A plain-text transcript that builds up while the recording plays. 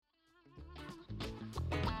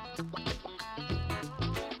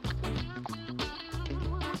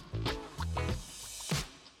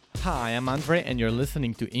Hi, I'm Andre, and you're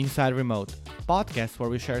listening to Inside Remote, a podcast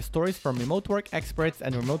where we share stories from remote work experts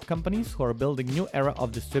and remote companies who are building new era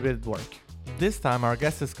of distributed work. This time, our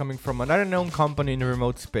guest is coming from another known company in the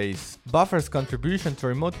remote space. Buffer's contribution to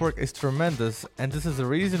remote work is tremendous, and this is the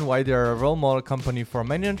reason why they are a role model company for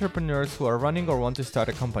many entrepreneurs who are running or want to start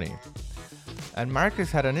a company. And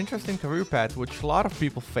Marcus had an interesting career path which a lot of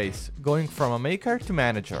people face, going from a maker to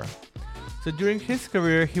manager. So during his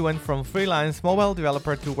career, he went from freelance mobile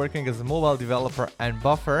developer to working as a mobile developer and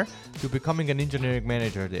Buffer to becoming an engineering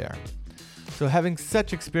manager there. So having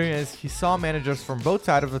such experience, he saw managers from both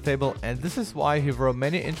sides of the table, and this is why he wrote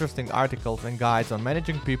many interesting articles and guides on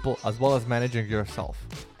managing people as well as managing yourself.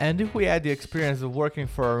 And if we add the experience of working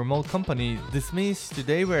for a remote company, this means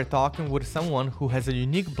today we're talking with someone who has a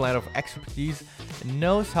unique blend of expertise and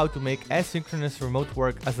knows how to make asynchronous remote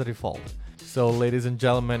work as a default. So ladies and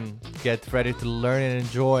gentlemen, get ready to learn and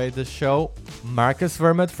enjoy the show. Marcus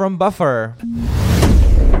Vermette from Buffer.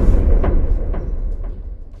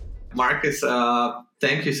 Marcus,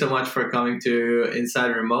 thank you so much for coming to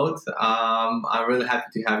Inside Remote. I'm really happy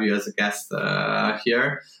to have you as a guest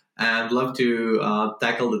here, and I'd love to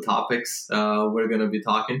tackle the topics we're going to be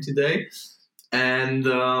talking today. And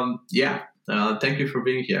thank you for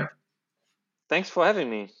being here. Thanks for having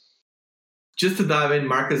me. Just to dive in,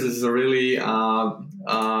 Marcus is a really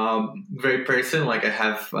great person. Like I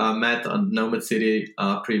have met on Nomad City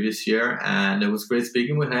previous year, and it was great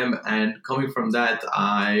speaking with him. And coming from that,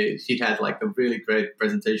 he had like a really great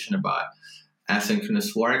presentation about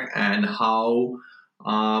asynchronous work and how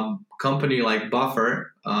company like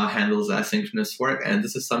Buffer handles asynchronous work. And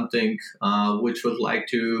this is something which would like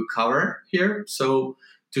to cover here. So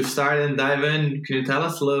to start and dive in, can you tell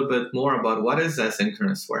us a little bit more about what is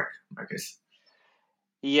asynchronous work, Marcus?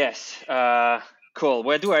 Yes, cool.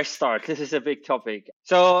 Where do I start? This is a big topic.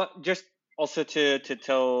 So just also to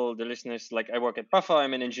tell the listeners, like I work at Buffer,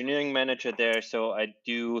 I'm an engineering manager there. So I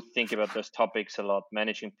do think about those topics a lot,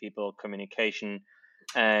 managing people, communication.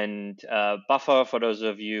 And Buffer, for those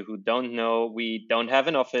of you who don't know, we don't have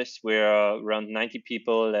an office. We're around 90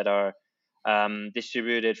 people that are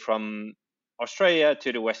distributed from Australia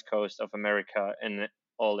to the West Coast of America and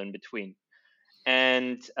all in between.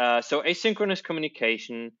 And so asynchronous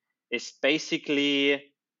communication is basically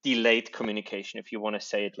delayed communication, if you want to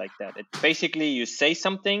say it like that. It's basically you say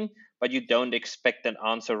something, but you don't expect an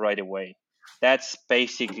answer right away. That's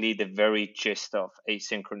basically the very gist of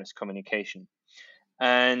asynchronous communication.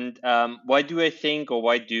 And why do I think, or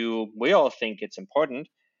why do we all think it's important?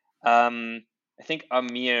 I think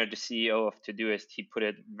Amir, the CEO of Todoist, he put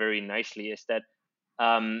it very nicely, is that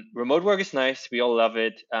remote work is nice. We all love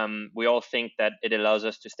it. We all think that it allows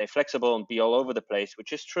us to stay flexible and be all over the place,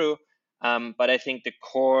 which is true. But I think the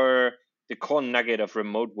core nugget of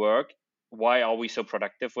remote work, why are we so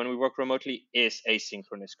productive when we work remotely, is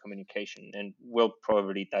asynchronous communication. And we'll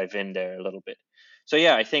probably dive in there a little bit. So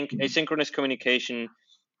yeah, I think asynchronous communication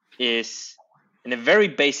is, in a very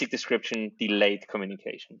basic description, delayed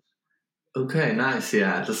communication. Okay, nice.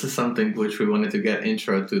 Yeah, this is something which we wanted to get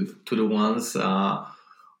intro to the ones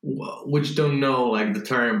which don't know like the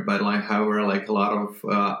term, but like however like a lot of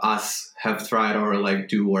us have tried or like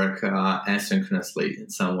do work asynchronously in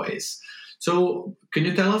some ways. So can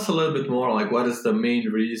you tell us a little bit more like what is the main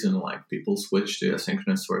reason like people switch to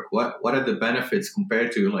asynchronous work? What are the benefits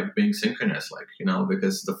compared to like being synchronous? Like, you know,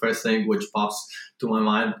 because the first thing which pops to my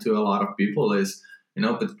mind to a lot of people is, you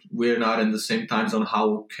know, but we're not in the same time zone.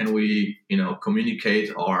 How can we, you know, communicate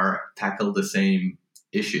or tackle the same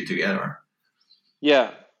issue together?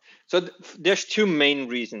 Yeah. So there's two main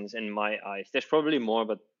reasons in my eyes. There's probably more,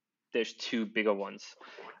 but there's two bigger ones.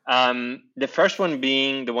 The first one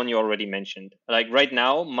being the one you already mentioned. Like right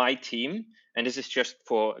now, my team, and this is just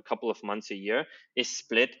for a couple of months a year, is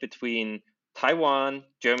split between Taiwan,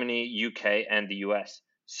 Germany, UK, and the US.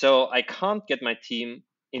 So I can't get my team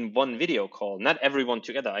in one video call, not everyone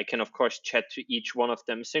together. I can, of course, chat to each one of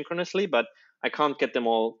them synchronously, but I can't get them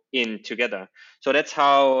all in together. So that's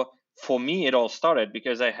how, for me, it all started,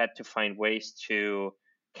 because I had to find ways to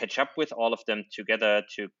catch up with all of them together,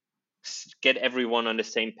 to get everyone on the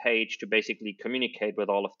same page, to basically communicate with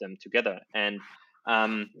all of them together. And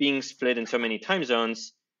being split in so many time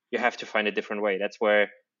zones, you have to find a different way. That's where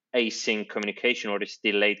async communication, or this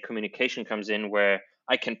delayed communication, comes in, where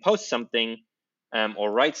I can post something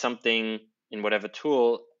or write something in whatever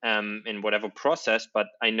tool, in whatever process, but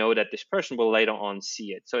I know that this person will later on see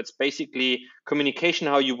it. So it's basically communication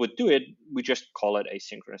how you would do it. We just call it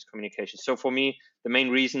asynchronous communication. So for me, the main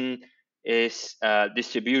reason is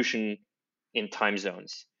distribution in time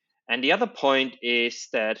zones. And the other point is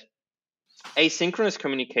that asynchronous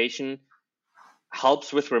communication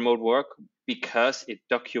helps with remote work because it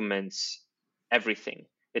documents everything.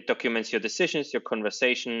 It documents your decisions, your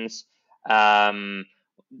conversations, um,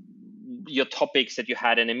 your topics that you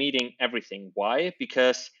had in a meeting, everything. Why?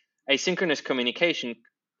 Because asynchronous communication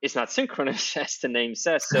is not synchronous, as the name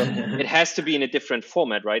says. So it has to be in a different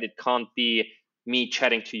format, right? It can't be me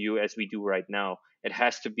chatting to you as we do right now. It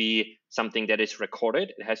has to be something that is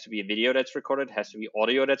recorded. It has to be a video that's recorded. It has to be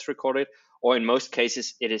audio that's recorded. Or in most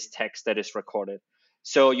cases, it is text that is recorded.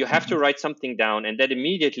 So you have to write something down, and that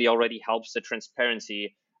immediately already helps the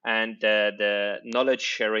transparency and the knowledge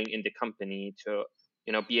sharing in the company to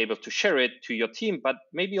be able to share it to your team, but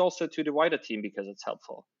maybe also to the wider team because it's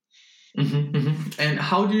helpful. And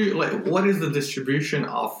how do you what is the distribution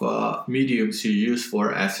of mediums you use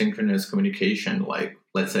for asynchronous communication? Like,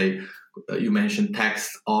 let's say you mentioned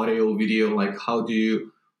text, audio, video. Like, how do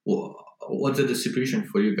you what's the distribution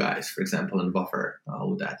for you guys, for example, in Buffer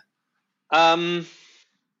with that?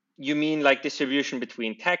 You mean like distribution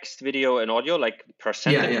between text, video, and audio, like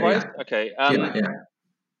percentage wise? Yeah. Okay. Yeah.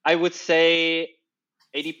 I would say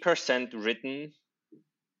 80% written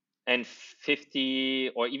and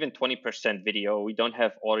 50 or even 20% video. We don't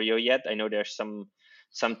have audio yet. I know there's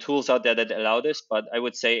some tools out there that allow this, but I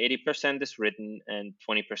would say 80% is written and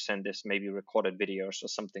 20% is maybe recorded videos or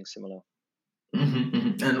something similar.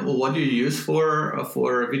 And what do you use for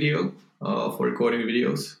video, for recording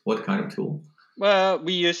videos? What kind of tool? Well,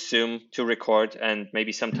 we use Zoom to record and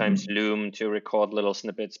maybe sometimes Loom to record little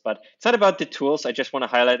snippets, but it's not about the tools. I just want to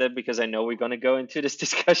highlight it because I know we're going to go into this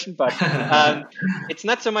discussion, but it's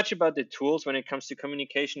not so much about the tools when it comes to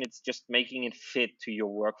communication. It's just making it fit to your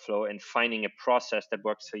workflow and finding a process that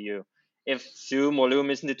works for you. If Zoom or Loom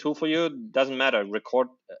isn't the tool for you, it doesn't matter. Record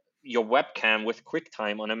your webcam with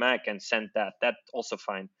QuickTime on a Mac and send that. That's also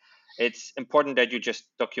fine. It's important that you just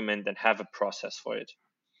document and have a process for it.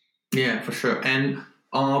 Yeah, for sure. And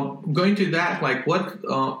going to that, like what,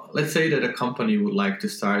 let's say that a company would like to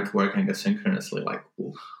start working asynchronously, like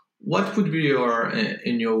what would be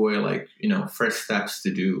in your way, like, first steps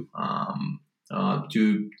to do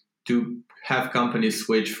to have companies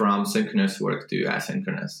switch from synchronous work to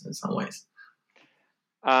asynchronous in some ways?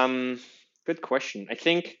 Good question. I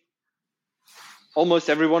think almost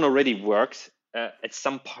everyone already works at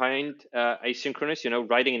some point asynchronous.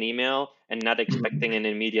 Writing an email and not expecting an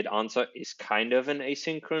immediate answer is kind of an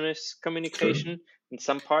asynchronous communication in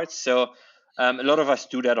some parts. So a lot of us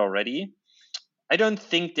do that already. I don't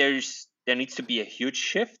think there needs to be a huge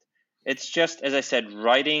shift. It's just, as I said,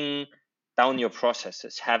 writing down your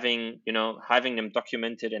processes, having them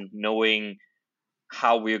documented and knowing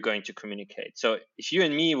how we're going to communicate. So if you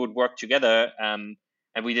and me would work together and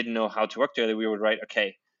we didn't know how to work together, we would write,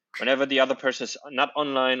 okay, whenever the other person is not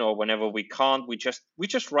online or whenever we can't, we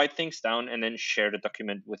just write things down and then share the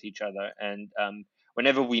document with each other. And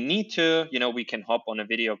whenever we need to, we can hop on a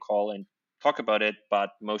video call and talk about it. But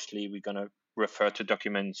mostly we're going to refer to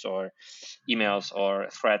documents or emails or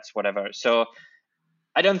threads, whatever. So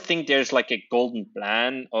I don't think there's like a golden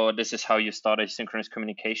plan or this is how you start asynchronous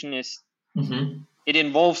communication. It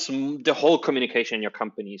involves the whole communication in your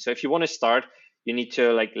company. So if you want to start, you need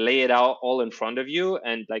to like lay it out all in front of you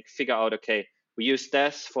and like figure out, okay, we use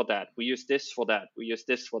this for that, we use this for that, we use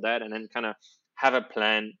this for that, and then kind of have a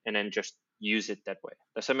plan and then just use it that way.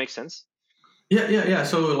 Does that make sense? Yeah.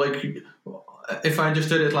 So like, if I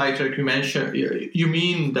understood it, like you mentioned, you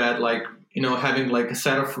mean that like, having like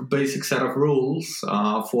a basic set of rules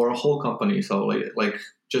for a whole company. So like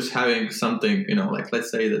just having something, like let's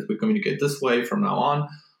say that we communicate this way from now on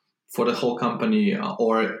for the whole company,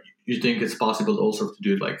 or you think it's possible also to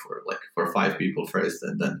do it like for 5 people first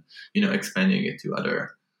and then, expanding it to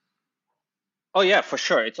other. Oh yeah, for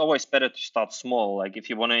sure. It's always better to start small. Like if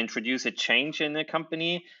you want to introduce a change in a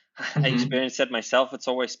company, I experienced that myself. It's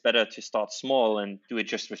always better to start small and do it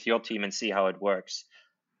just with your team and see how it works.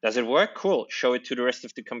 Does it work? Cool. Show it to the rest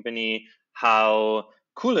of the company how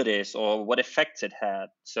cool it is or what effects it had.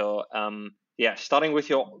 So starting with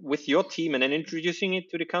your team and then introducing it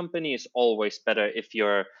to the company is always better if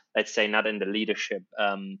you're, let's say, not in the leadership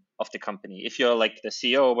of the company. If you're like the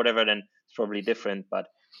CEO or whatever, then it's probably different. But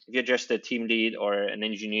if you're just a team lead or an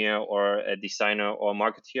engineer or a designer or a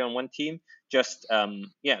marketeer on one team, just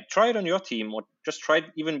try it on your team or just try it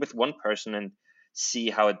even with one person and see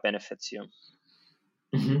how it benefits you.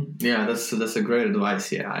 Yeah, that's a great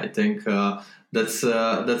advice. Yeah, I think that's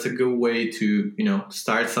a good way to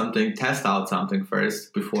start something, test out something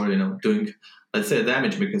first before doing, let's say,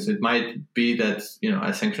 damage, because it might be that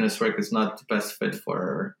asynchronous work is not the best fit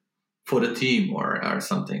for for the team or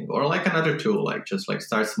something, or like another tool, like just like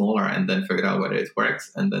start smaller and then figure out whether it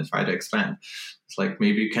works and then try to expand. It's like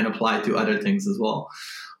maybe you can apply to other things as well.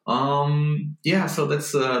 Yeah, so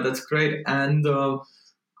that's great. And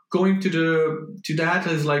going to that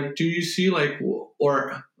is like, do you see like,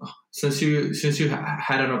 or since you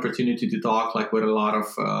had an opportunity to talk like with a lot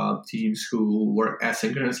of teams who work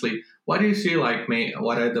asynchronously, what do you see like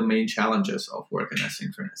what are the main challenges of working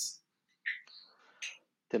asynchronous?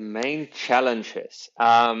 The main challenges.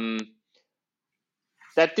 That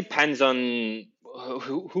depends on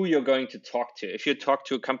who you're going to talk to. If you talk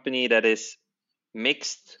to a company that is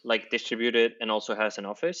mixed, like distributed, and also has an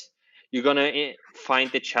office, you're going to find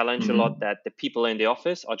the challenge a lot that the people in the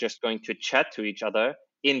office are just going to chat to each other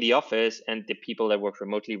in the office, and the people that work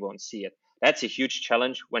remotely won't see it. That's a huge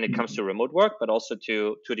challenge when it comes to remote work, but also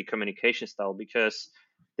to the communication style, because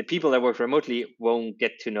the people that work remotely won't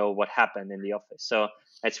get to know what happened in the office. So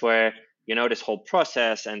that's where, this whole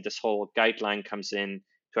process and this whole guideline comes in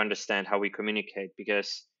to understand how we communicate,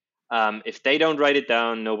 because if they don't write it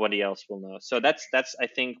down, nobody else will know. So that's I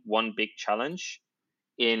think one big challenge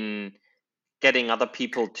in getting other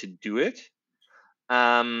people to do it.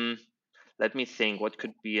 Let me think. What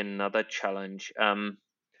could be another challenge?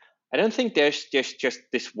 I don't think there's just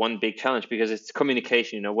this one big challenge, because it's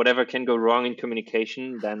communication. Whatever can go wrong in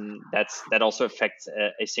communication, then that also affects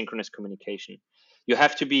asynchronous communication. You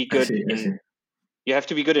have to be good I see. you have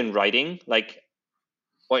to be good in writing,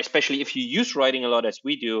 or especially if you use writing a lot as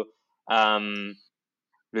we do.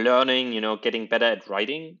 Learning, getting better at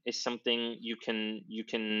writing is something you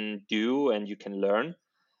can do and you can learn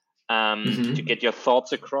to get your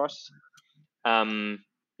thoughts across.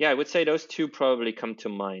 Yeah, I would say those two probably come to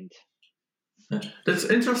mind. That's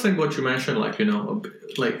interesting what you mentioned, like,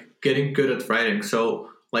 like getting good at writing. So,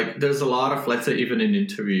 like, there's a lot of, let's say, even in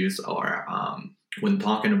interviews or when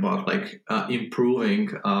talking about like improving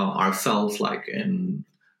ourselves, like in,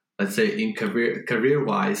 let's say, in career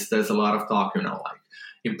wise, there's a lot of talk, like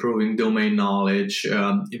improving domain knowledge,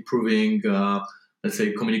 improving, let's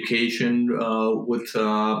say, communication with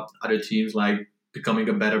other teams, like becoming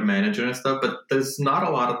a better manager and stuff. But there's not a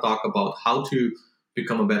lot of talk about how to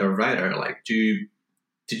become a better writer. Like,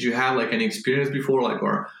 did you have like any experience before, like,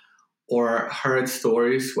 or heard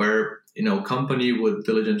stories where company would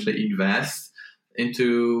diligently invest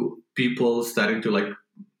into people starting to like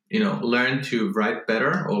learn to write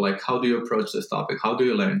better, or like how do you approach this topic? How do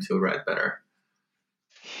you learn to write better?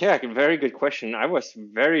 Yeah, very good question. I was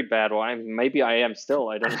very bad, or maybe I am still,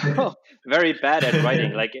 I don't know, very bad at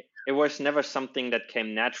writing. Like it was never something that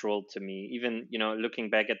came natural to me. Even, looking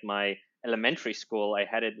back at my elementary school, I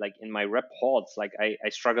had it like in my reports. Like I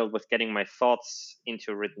struggled with getting my thoughts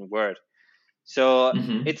into written word. So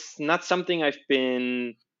Mm-hmm. it's not something I've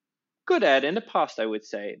been good at in the past, I would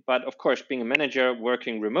say. But of course, being a manager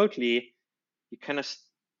working remotely, you kind of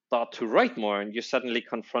start to write more, and you're suddenly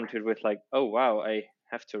confronted with like, oh wow, I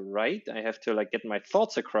have to write. I have to like get my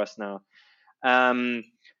thoughts across now.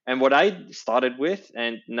 And what I started with,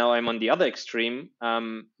 and now I'm on the other extreme.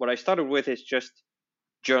 What I started with is just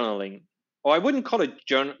journaling, or I wouldn't call it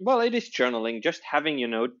journal. Well, it is journaling. Just having your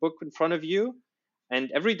notebook in front of you, and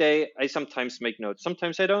every day I sometimes make notes.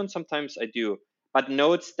 Sometimes I don't. Sometimes I do. But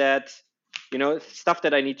notes that, stuff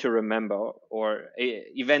that I need to remember, or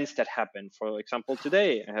events that happen. For example,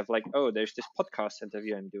 today I have like, oh, there's this podcast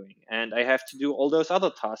interview I'm doing, and I have to do all those other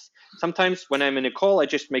tasks. Sometimes when I'm in a call, I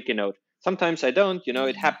just make a note. Sometimes I don't.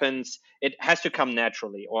 It happens. It has to come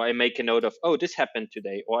naturally, or I make a note of, oh, this happened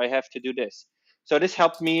today, or I have to do this. So this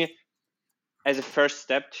helped me as a first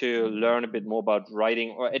step to learn a bit more about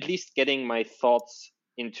writing, or at least getting my thoughts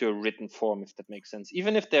into a written form, if that makes sense,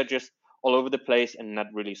 even if they're just all over the place and not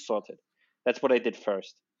really sorted. That's what I did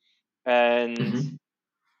first. And Mm-hmm.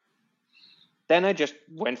 then I just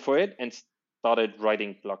went for it and started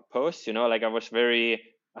writing blog posts. Like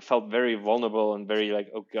I felt very vulnerable and very like,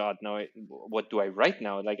 oh God, now what do I write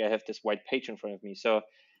now? Like I have this white page in front of me. So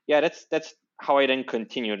yeah, that's how I then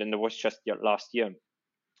continued. And it was just last year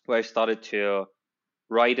where I started to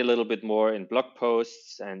write a little bit more in blog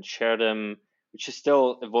posts and share them, which is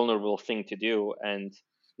still a vulnerable thing to do. And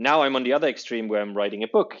now I'm on the other extreme where I'm writing a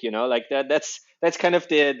book. Like that's kind of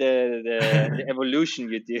the evolution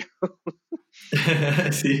you do.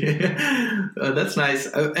 See, that's nice.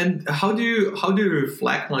 And how do you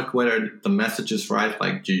reflect like whether the message is right?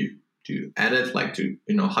 Like, do you edit? Like,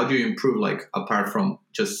 how do you improve? Like, apart from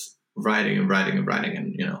just writing and writing and writing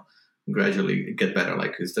and gradually get better.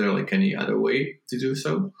 Like, is there like any other way to do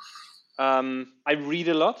so? I read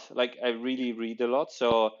a lot. Like I really read a lot.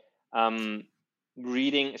 So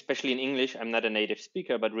reading, especially in English, I'm not a native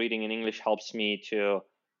speaker, but reading in English helps me to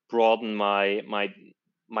broaden my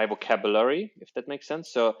vocabulary, if that makes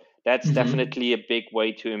sense. So that's definitely a big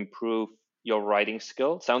way to improve your writing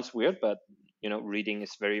skill. Sounds weird, but reading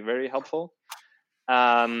is very, very helpful.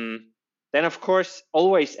 Then, of course,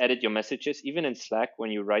 always edit your messages, even in Slack.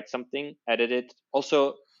 When you write something, edit it.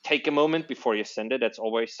 Also, take a moment before you send it. That's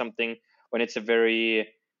always something when it's a very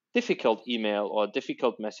difficult email or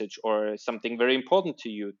difficult message or something very important to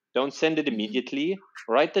you. Don't send it immediately.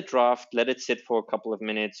 Write the draft, let it sit for a couple of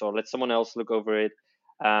minutes, or let someone else look over it,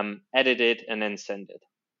 edit it, and then send it.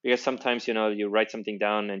 Because sometimes, you write something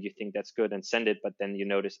down and you think that's good and send it, but then you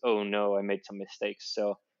notice, oh no, I made some mistakes.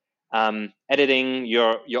 So editing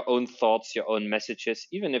your own thoughts, your own messages,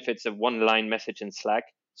 even if it's a one-line message in Slack,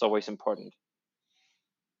 it's always important.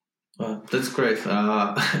 That's great.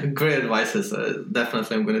 Great advices.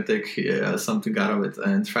 Definitely, I'm going to take something out of it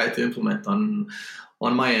and try to implement on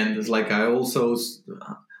my end. It's like I also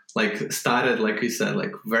started, like you said,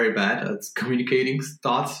 like very bad at communicating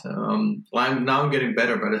thoughts. I'm getting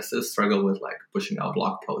better, but I still struggle with like pushing out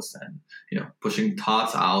blog posts and pushing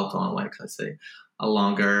thoughts out on, like, let's say, a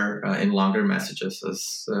longer messages.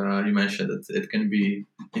 As you mentioned, it can be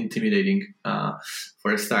intimidating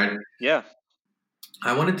for a start. Yeah.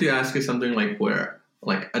 I wanted to ask you something like where,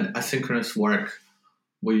 like, an asynchronous work,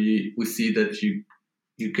 we see that you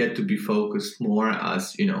get to be focused more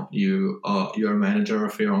as you're a manager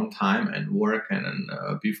of your own time and work and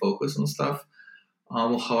be focused on stuff.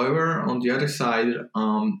 However, on the other side,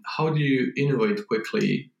 how do you innovate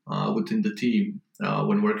quickly within the team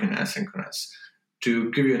when working asynchronous? To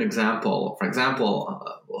give you an example, for example,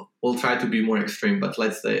 we'll try to be more extreme, but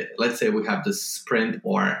let's say we have this sprint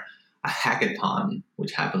or a hackathon,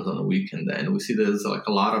 which happens on a weekend, and we see there's like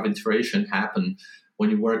a lot of iteration happen when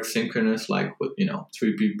you work synchronous, like with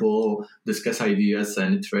 3 people, discuss ideas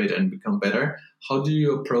and iterate and become better. How do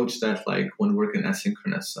you approach that, like when working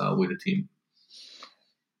asynchronous with a team?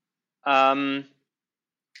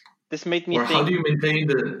 This made me think. How do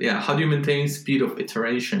you maintain speed of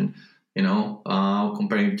iteration?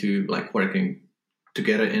 Comparing to like working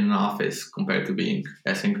together in an office compared to being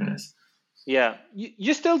asynchronous. Yeah,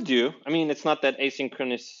 you still do. I mean, it's not that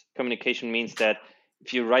asynchronous communication means that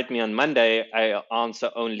if you write me on Monday, I answer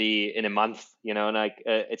only in a month.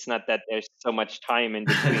 It's not that there's so much time in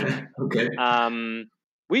between. Okay.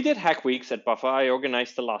 We did hack weeks at Buffer. I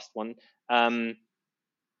organized the last one.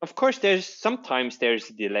 Of course, sometimes there's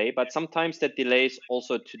a delay, but sometimes that delay is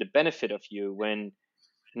also to the benefit of you. When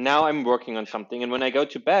now I'm working on something, and when I go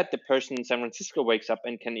to bed, the person in San Francisco wakes up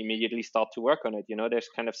and can immediately start to work on it. There's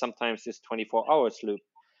kind of sometimes this 24 hours loop.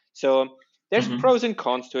 So there's pros and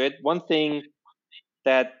cons to it. One thing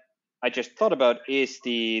that I just thought about is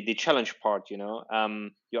the challenge part.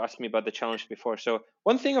 You asked me about the challenge before. So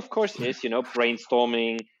one thing, of course, is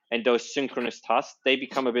brainstorming and those synchronous tasks. They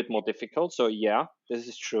become a bit more difficult. So yeah, this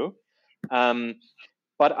is true.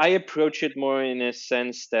 But I approach it more in a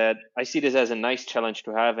sense that I see this as a nice challenge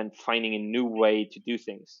to have and finding a new way to do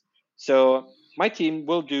things. So my team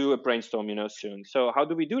will do a brainstorm, soon. So how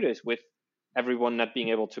do we do this with everyone not being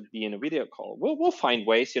able to be in a video call? We'll find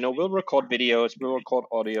ways, we'll record videos, we'll record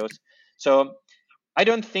audios. So I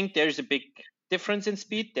don't think there's a big difference in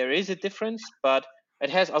speed. There is a difference, but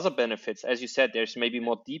it has other benefits. As you said, there's maybe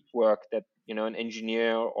more deep work that, an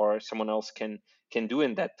engineer or someone else can do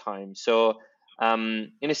in that time. So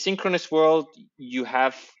in a synchronous world, you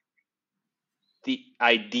have the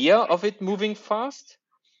idea of it moving fast,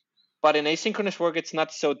 but in asynchronous work, it's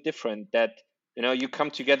not so different that, you come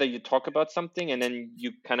together, you talk about something, and then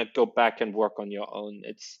you kind of go back and work on your own.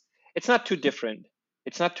 It's not too different.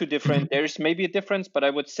 There's maybe a difference, but I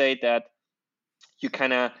would say that you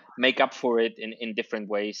kind of make up for it in different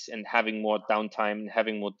ways, and having more downtime and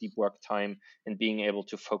having more deep work time and being able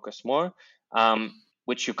to focus more.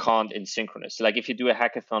 Which you can't in synchronous. Like if you do a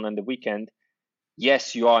hackathon on the weekend,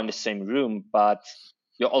 yes, you are in the same room, but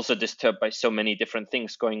you're also disturbed by so many different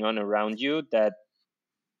things going on around you that,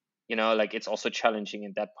 it's also challenging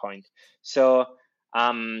at that point. So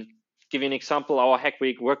give you an example, our hack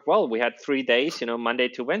week worked well. We had 3 days, Monday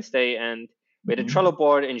to Wednesday, and we had a Trello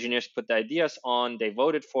board. Engineers put the ideas on, they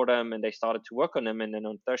voted for them, and they started to work on them. And then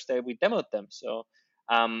on Thursday, we demoed them. So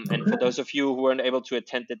and for those of you who weren't able to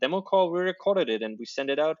attend the demo call, we recorded it and we sent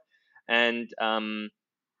it out. And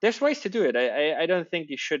there's ways to do it. I don't think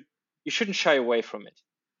you shouldn't shy away from it.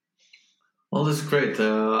 Well, that's great.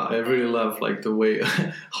 I really love like the way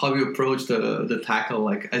how you approach the tackle.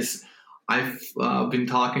 Like as I've been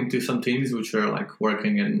talking to some teams which are like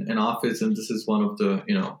working in office, and this is one of the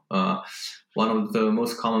one of the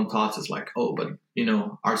most common thoughts is like, oh, but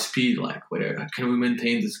our speed, like whether can we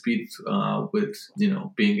maintain the speed with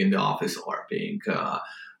being in the office or being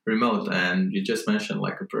remote. And you just mentioned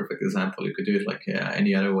like a perfect example. You could do it like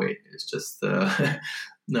any other way. It's just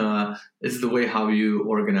it's the way how you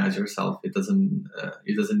organize yourself. It doesn't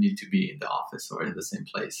need to be in the office or in the same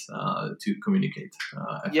place to communicate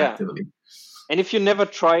Yeah. effectively. And if you never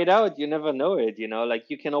try it out, you never know it, like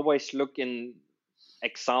you can always look in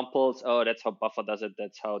examples. Oh, that's how Buffer does it.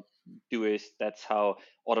 That's how Doist, that's how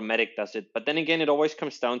Automatic does it. But then again, it always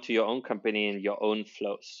comes down to your own company and your own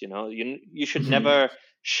flows. You should never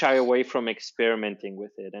shy away from experimenting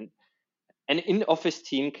with it. And an in-office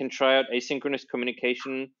team can try out asynchronous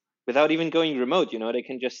communication without even going remote. They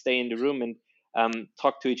can just stay in the room and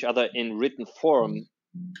talk to each other in written form.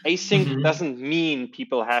 Async doesn't mean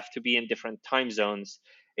people have to be in different time zones.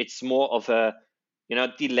 It's more of a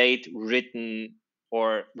delayed written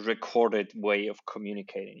or recorded way of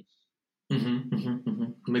communicating.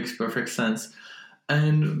 Makes perfect sense.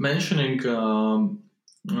 And mentioning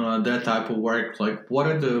that type of work, like what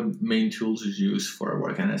are the main tools you use for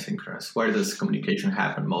working asynchronous? Where does communication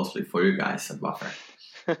happen mostly for you guys at Buffer?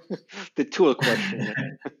 The tool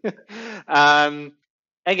question.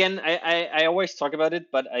 Again, I always talk about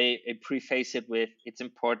it, but I preface it with it's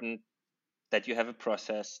important that you have a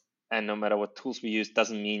process, and no matter what tools we use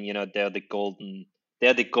doesn't mean they're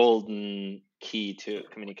the golden key to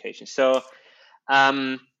communication. So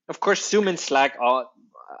of course Zoom and Slack are,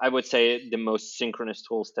 I would say, the most synchronous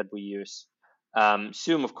tools that we use.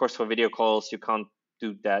 Zoom, of course, for video calls, you can't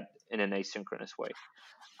do that in an asynchronous way.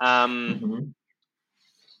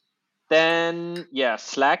 Then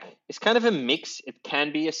Slack is kind of a mix. It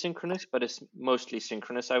can be asynchronous, but it's mostly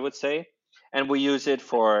synchronous, I would say. And we use it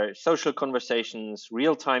for social conversations,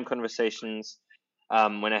 real-time conversations,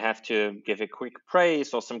 when I have to give a quick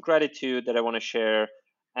praise or some gratitude that I want to share,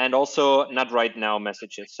 and also not right now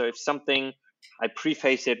messages. So if something, I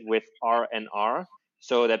preface it with R&R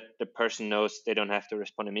so that the person knows they don't have to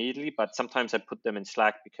respond immediately. But sometimes I put them in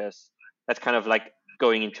Slack because that's kind of like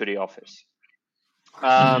going into the office.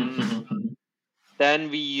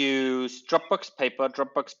 Then we use Dropbox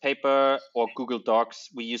Paper or Google Docs.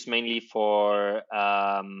 We use mainly for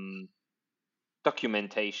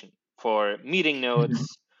documentation, for meeting notes,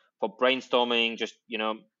 for brainstorming, just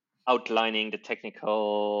outlining the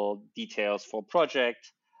technical details for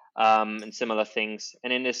project, and similar things.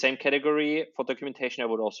 And in the same category for documentation, I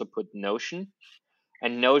would also put Notion.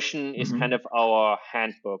 And Notion is kind of our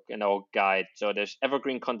handbook and our guide. So there's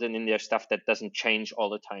evergreen content in there, stuff that doesn't change all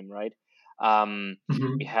the time, right?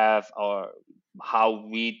 We have how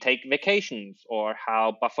we take vacations or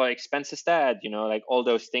how Buffer expenses that, like all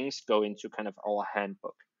those things go into kind of our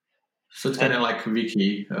handbook. So it's kind of like a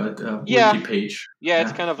wiki, yeah, wiki page. Yeah,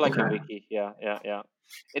 it's kind of like a wiki. Yeah.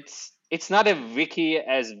 It's not a wiki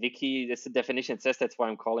as wiki. That's the definition it says. That's why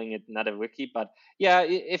I'm calling it not a wiki. But yeah,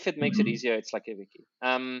 if it makes it easier, it's like a wiki.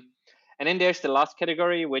 And then there's the last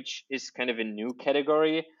category, which is kind of a new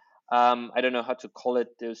category. I don't know how to call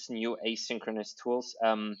it. Those new asynchronous tools.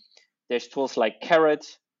 There's tools like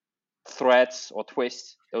Carrot, Threads, or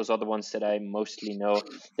Twist. Those are the ones that I mostly know.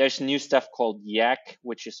 There's new stuff called Yak,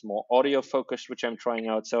 which is more audio focused, which I'm trying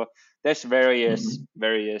out. So there's various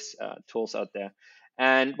tools out there.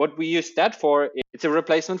 And what we use that for, it's a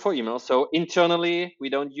replacement for email. So internally, we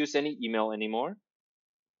don't use any email anymore.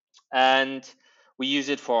 And we use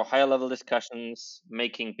it for higher level discussions,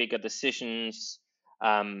 making bigger decisions,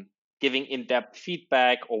 giving in-depth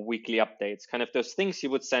feedback or weekly updates, kind of those things you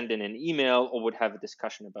would send in an email or would have a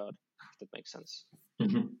discussion about, if that makes sense.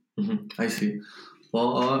 I see.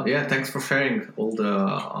 Well, thanks for sharing all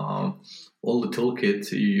the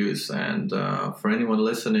toolkit you use. And for anyone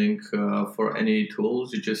listening, for any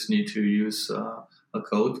tools, you just need to use a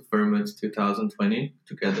code, Vermont 2020,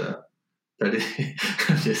 to get a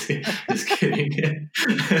just kidding.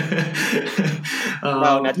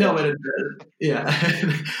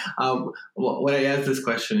 When I ask this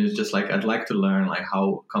question is just like I'd like to learn like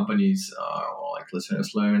how companies or like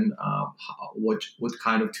listeners learn what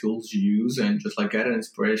kind of tools you use and just like get an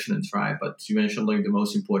inspiration and try. But you mentioned like the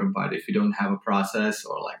most important part: if you don't have a process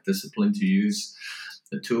or like discipline to use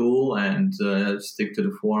the tool and stick to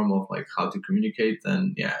the form of like how to communicate,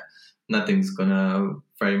 then nothing's gonna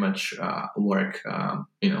very much work.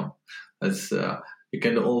 As you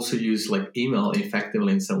can also use like email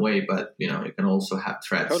effectively in some way, but you can also have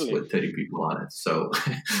threads with 30 people on it. So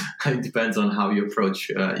it depends on how you approach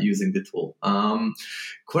using the tool.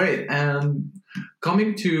 Great. And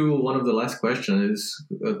coming to one of the last questions is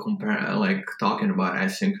talking about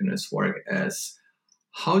asynchronous work as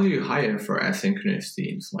how do you hire for asynchronous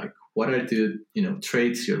teams? Like, what are the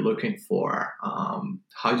traits you're looking for?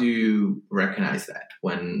 How do you recognize that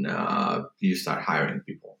when you start hiring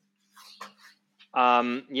people?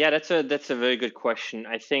 Yeah, that's a very good question.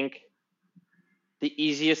 I think the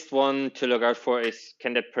easiest one to look out for is,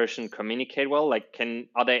 can that person communicate well? Like,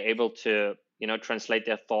 are they able to, translate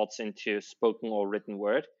their thoughts into spoken or written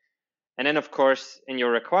word? And then, of course, in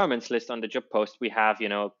your requirements list on the job post, we have,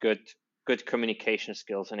 good communication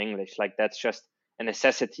skills in English. Like, that's just a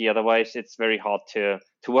necessity. Otherwise, it's very hard to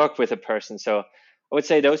work with a person. So I would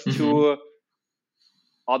say those two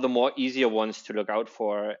are the more easier ones to look out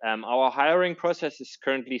for. Our hiring process is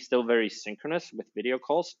currently still very synchronous with video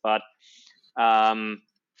calls, but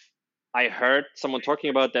I heard someone talking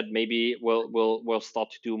about that maybe we'll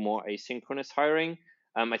start to do more asynchronous hiring.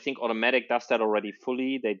 I think Automatic does that already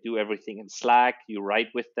fully. They do everything in Slack. You write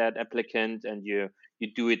with that applicant and you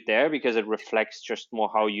do it there because it reflects just more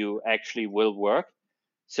how you actually will work.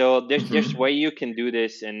 So there's way you can do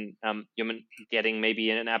this, and you're getting maybe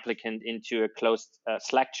an applicant into a closed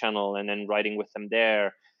Slack channel and then writing with them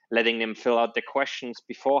there, letting them fill out the questions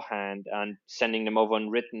beforehand and sending them over in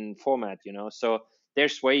written format. So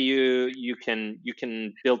there's way you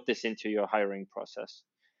can build this into your hiring process,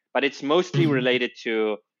 but it's mostly related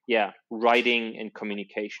to writing and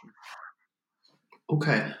communication.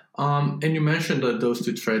 Okay. And you mentioned that those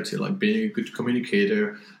two traits, like being a good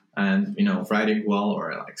communicator and writing well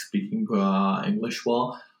or like speaking English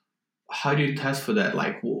well. How do you test for that?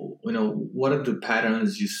 Like, what are the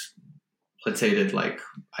patterns let's say that, like,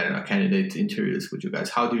 I don't know, candidate interviews with you guys.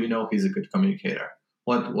 How do you know he's a good communicator?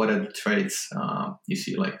 What are the traits you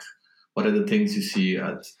see? Like, what are the things you see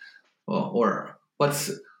or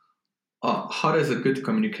what's how does a good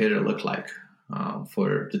communicator look like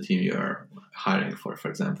for the team you're hiring for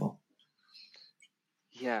example?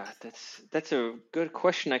 Yeah, that's a good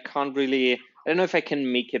question. I don't know if I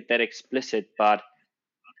can make it that explicit, but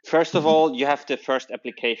first of all, you have the first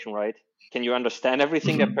application, right? Can you understand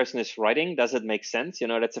everything that person is writing? Does it make sense?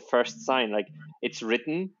 That's a first sign. Like, it's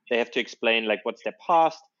written. They have to explain, like, what's their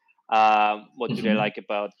past, what do they like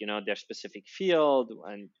about, their specific field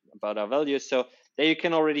and about our values. So there you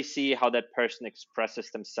can already see how that person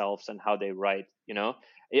expresses themselves and how they write.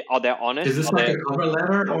 Are they honest? Is this like a cover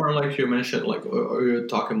letter, or like you mentioned, like, or you're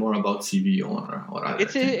talking more about CV or other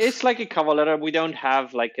things? It's like a cover letter. We don't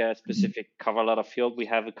have like a specific cover letter field. We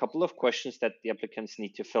have a couple of questions that the applicants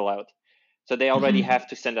need to fill out. So they already have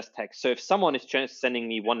to send us text. So if someone is just sending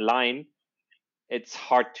me one line, it's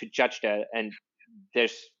hard to judge that. And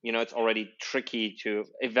there's, it's already tricky to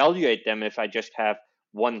evaluate them if I just have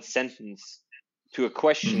one sentence to a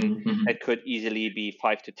question that could easily be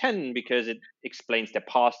 5 to 10 because it explains their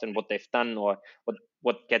past and what they've done or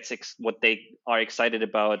what they are excited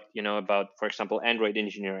about, about, for example, Android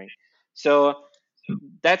engineering. So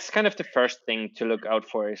that's kind of the first thing to look out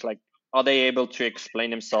for is, like, are they able to explain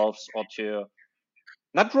themselves or to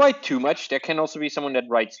not write too much? There can also be someone that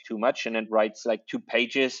writes too much and then writes like 2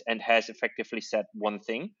 pages and has effectively said one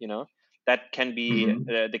thing, that can be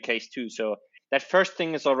the case too. So that first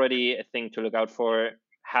thing is already a thing to look out for.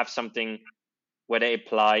 Have something where they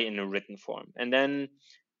apply in a written form. And then,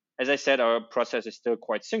 as I said, our process is still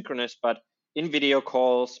quite synchronous, but in video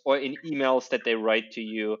calls or in emails that they write to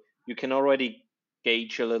you, you can already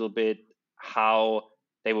gauge a little bit how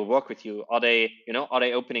they will work with you. Are they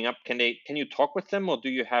opening up? Can you talk with them, or do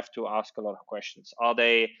you have to ask a lot of questions? Are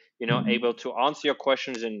they, able to answer your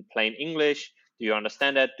questions in plain English? Do you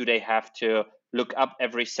understand that? Do they have to look up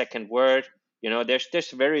every second word?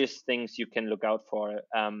 There's various things you can look out for.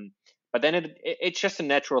 But then it's just a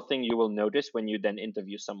natural thing you will notice when you then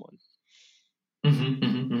interview someone.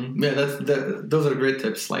 Yeah, those are great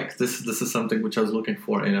tips. Like, this is something which I was looking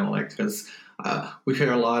for, like, because we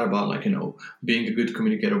hear a lot about, like, being a good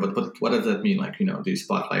communicator, but what does that mean? Like, do you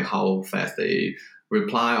spot like how fast they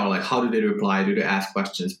reply, or like how do they reply? Do they ask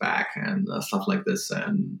questions back and stuff like this?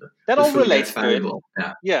 And that all relates to it.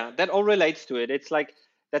 Yeah, that all relates to it. It's like,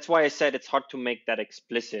 that's why I said it's hard to make that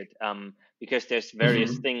explicit, because there's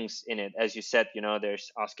various things in it. As you said,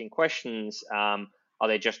 there's asking questions. Are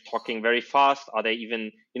they just talking very fast? Are they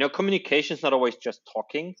even, communication is not always just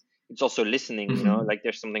talking. It's also listening, like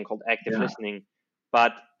there's something called active listening.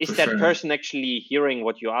 But is that person actually hearing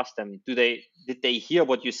what you asked them? Did they hear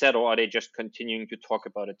what you said, or are they just continuing to talk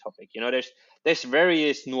about a topic? There's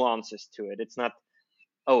various nuances to it. It's not,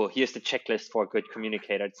 oh, here's the checklist for a good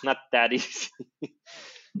communicator. It's not that easy.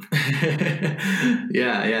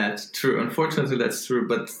 yeah, it's true. Unfortunately, that's true.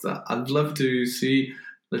 But I'd love to see,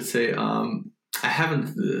 let's say, I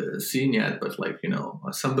haven't seen yet, but like,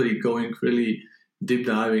 somebody going really deep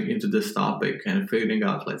diving into this topic and figuring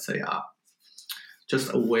out, let's say,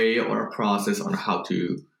 just a way or a process on how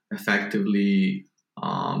to effectively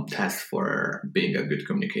test for being a good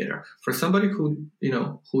communicator. For somebody who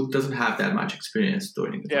doesn't have that much experience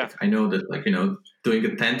doing it, I know that doing a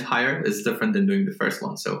 10th hire is different than doing the first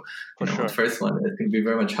one. So the first one, it can be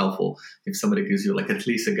very much helpful if somebody gives you at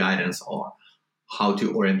least a guidance or how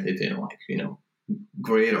to orient it in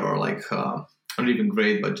grade or not even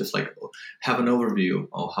grade, but just have an overview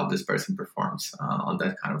of how this person performs on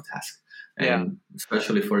that kind of task. And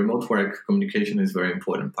especially for remote work, communication is a very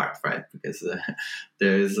important part, right? Because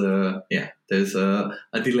there's a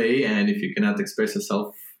delay, and if you cannot express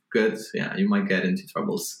yourself good, you might get into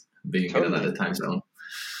troubles being in another time zone.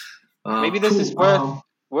 Maybe this is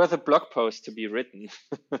worth a blog post to be written.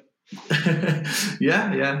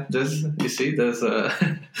 Yeah. There's a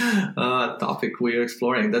topic we're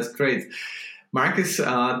exploring. That's great. Marcus,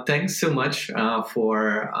 thanks so much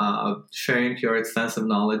for sharing your extensive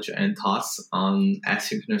knowledge and thoughts on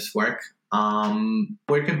asynchronous work.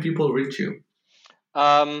 Where can people reach you?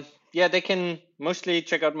 They can mostly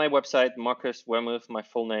check out my website, Marcus Wermuth, my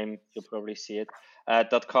full name, you'll probably see it,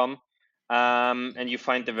 .com. And you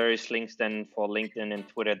find the various links then for LinkedIn and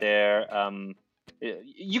Twitter there.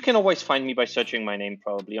 You can always find me by searching my name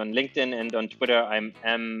probably on LinkedIn, and on Twitter I'm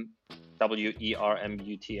Wermuth.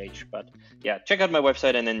 But check out my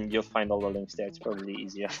website and then you'll find all the links there. It's probably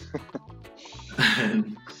easier.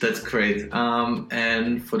 That's great.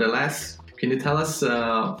 And for the last, can you tell us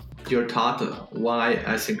your thought why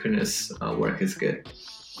asynchronous work is good?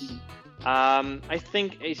 I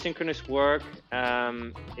think asynchronous work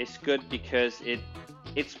is good because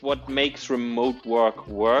it's what makes remote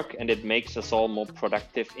work, and it makes us all more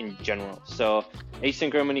productive in general. So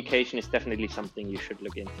asynchronous communication is definitely something you should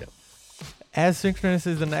look into. Asynchronous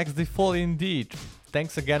is the next default indeed.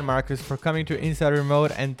 Thanks again, Marcus, for coming to Inside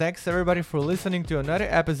Remote, and thanks everybody for listening to another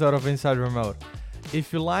episode of Inside Remote.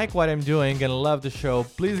 If you like what I'm doing and love the show,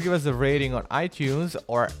 please give us a rating on iTunes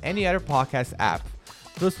or any other podcast app.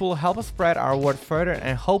 This will help us spread our word further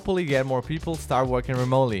and hopefully get more people start working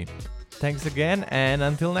remotely. Thanks again, and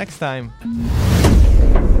until next time.